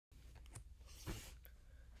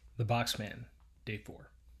The Boxman, Day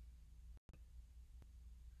 4.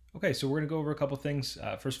 Okay, so we're going to go over a couple things.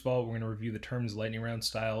 First of all, we're going to review the terms lightning round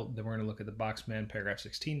style. Then we're going to look at the Boxman, paragraph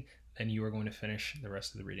 16. Then you are going to finish the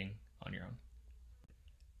rest of the reading on your own.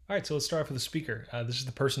 All right, so let's start off with the speaker. This is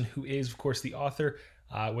the person who is, of course, the author,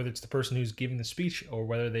 whether it's the person who's giving the speech or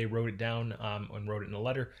whether they wrote it down and wrote it in a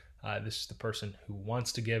letter. This is the person who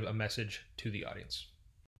wants to give a message to the audience.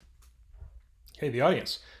 Okay, the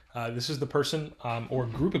audience. This is the person or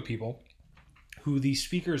group of people who the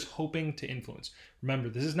speaker is hoping to influence. Remember,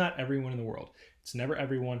 this is not everyone in the world. It's never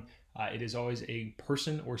everyone. It is always a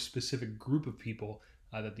person or specific group of people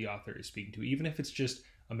that the author is speaking to, even if it's just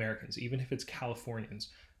Americans, even if it's Californians,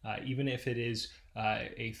 even if it is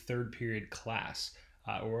a third period class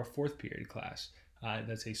or a fourth period class.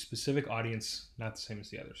 That's a specific audience, not the same as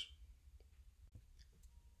the others.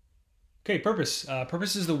 Okay, purpose.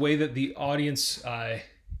 Purpose is the way that the audience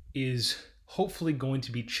is hopefully going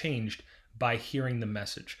to be changed by hearing the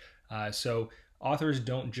message. So authors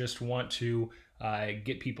don't just want to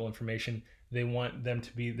get people information. They want them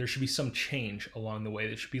to be, there should be some change along the way.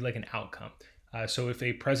 There should be like an outcome. So if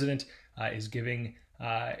a president is giving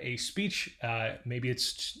a speech, maybe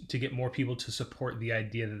it's to get more people to support the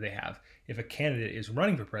idea that they have. If a candidate is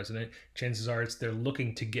running for president, chances are they're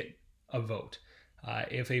looking to get a vote.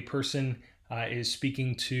 If a person is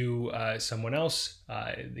speaking to someone else,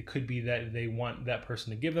 it could be that they want that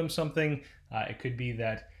person to give them something. It could be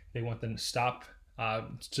that they want them to stop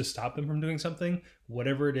them from doing something.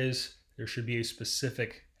 Whatever it is, there should be a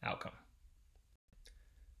specific outcome.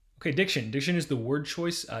 Okay, diction. Diction is the word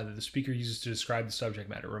choice that the speaker uses to describe the subject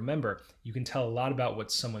matter. Remember, you can tell a lot about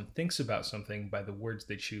what someone thinks about something by the words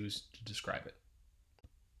they choose to describe it.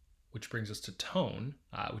 Which brings us to tone,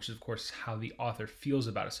 which is, of course, how the author feels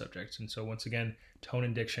about a subject. And so, once again, tone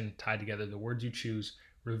and diction tied together. The words you choose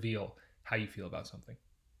reveal how you feel about something.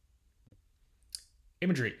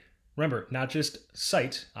 Imagery. Remember, not just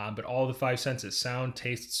sight, but all the five senses. Sound,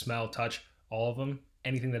 taste, smell, touch, all of them.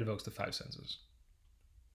 Anything that evokes the five senses.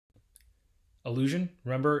 Allusion.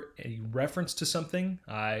 Remember, a reference to something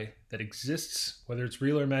that exists, whether it's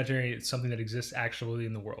real or imaginary, it's something that exists actually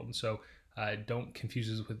in the world. And so, don't confuse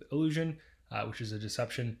this with illusion, which is a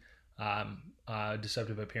deception,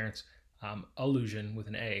 deceptive appearance. Allusion with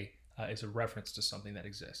an A is a reference to something that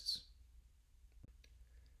exists.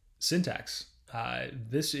 Syntax.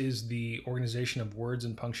 This is the organization of words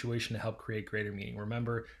and punctuation to help create greater meaning.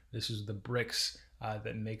 Remember, this is the bricks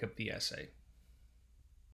that make up the essay.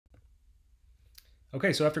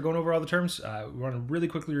 Okay, so after going over all the terms, we want to really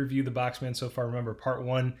quickly review the Boxman so far. Remember, part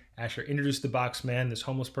one, Asher introduced the Boxman, this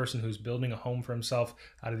homeless person who's building a home for himself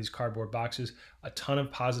out of these cardboard boxes. A ton of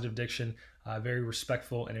positive diction, very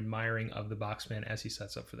respectful and admiring of the Boxman as he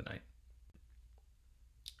sets up for the night.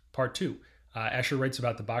 Part two, Asher writes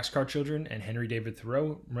about the Boxcar Children and Henry David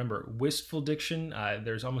Thoreau. Remember, wistful diction,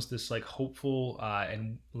 there's almost this like hopeful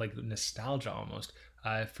and like nostalgia almost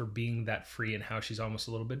for being that free, and how she's almost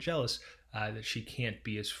a little bit jealous that she can't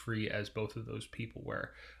be as free as both of those people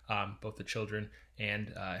were, both the children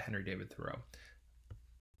and Henry David Thoreau.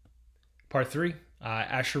 Part three,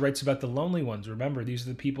 Asher writes about the lonely ones. Remember, these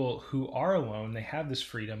are the people who are alone. They have this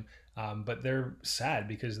freedom, but they're sad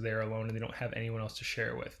because they're alone and they don't have anyone else to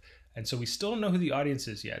share it with. And so we still don't know who the audience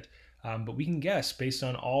is yet, but we can guess based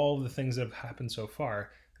on all the things that have happened so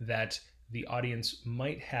far that the audience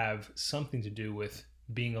might have something to do with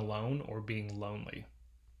being alone or being lonely.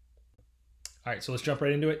 All right, so let's jump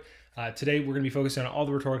right into it. Today, we're going to be focusing on all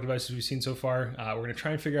the rhetorical devices we've seen so far. We're going to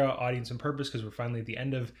try and figure out audience and purpose because we're finally at the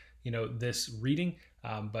end of this reading,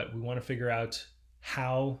 but we want to figure out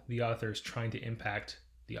how the author is trying to impact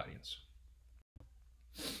the audience.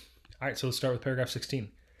 All right, so let's start with paragraph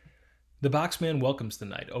 16. The Boxman welcomes the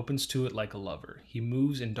night, opens to it like a lover. He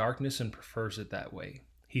moves in darkness and prefers it that way.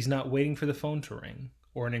 He's not waiting for the phone to ring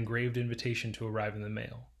or an engraved invitation to arrive in the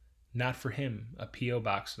mail. Not for him, a P.O.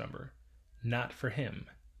 box number. Not for him,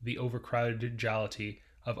 the overcrowded jollity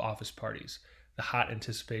of office parties, the hot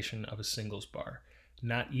anticipation of a singles bar.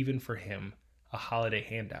 Not even for him, a holiday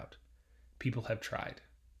handout. People have tried.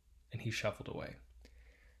 And he shuffled away.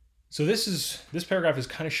 So this paragraph is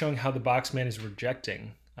kind of showing how the Boxman is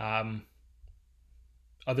rejecting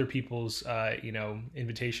other people's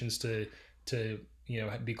invitations to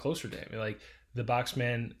be closer to him. Like the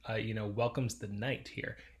Boxman welcomes the night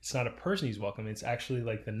here. It's not a person he's welcoming, it's actually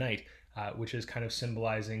like the night, which is kind of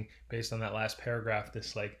symbolizing, based on that last paragraph,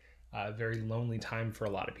 this like very lonely time for a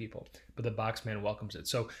lot of people, but the Boxman welcomes it.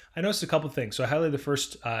 So I noticed a couple things. So I highlighted the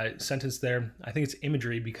first sentence there. I think it's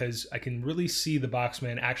imagery because I can really see the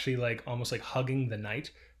Boxman actually like almost like hugging the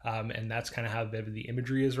night. And that's kind of how vivid the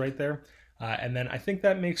imagery is right there. And then I think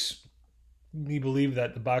that makes me believe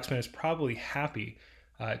that the Boxman is probably happy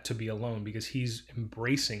to be alone because he's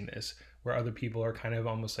embracing this, where other people are kind of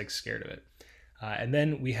almost like scared of it. And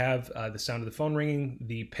then we have the sound of the phone ringing,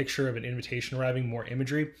 the picture of an invitation arriving, more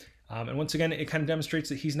imagery. And once again, it kind of demonstrates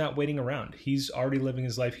that he's not waiting around. He's already living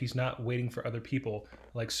his life. He's not waiting for other people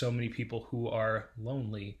like so many people who are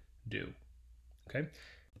lonely do. Okay.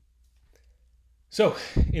 So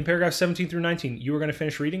in paragraphs 17 through 19, you are going to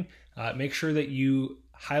finish reading. Make sure that you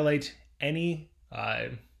highlight any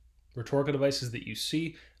rhetorical devices that you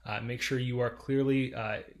see. Make sure you are clearly,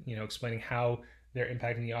 explaining how they're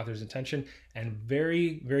impacting the author's intention. And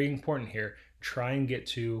very, very important here, try and get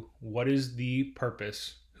to what is the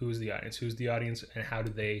purpose, who is the audience, and how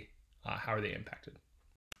are they impacted.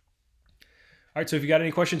 All right, so if you got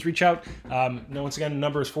any questions, reach out. Once again, the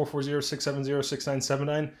number is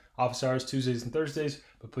 440-670-6979. Office hours Tuesdays and Thursdays,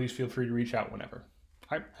 but please feel free to reach out whenever.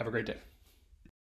 All right, have a great day.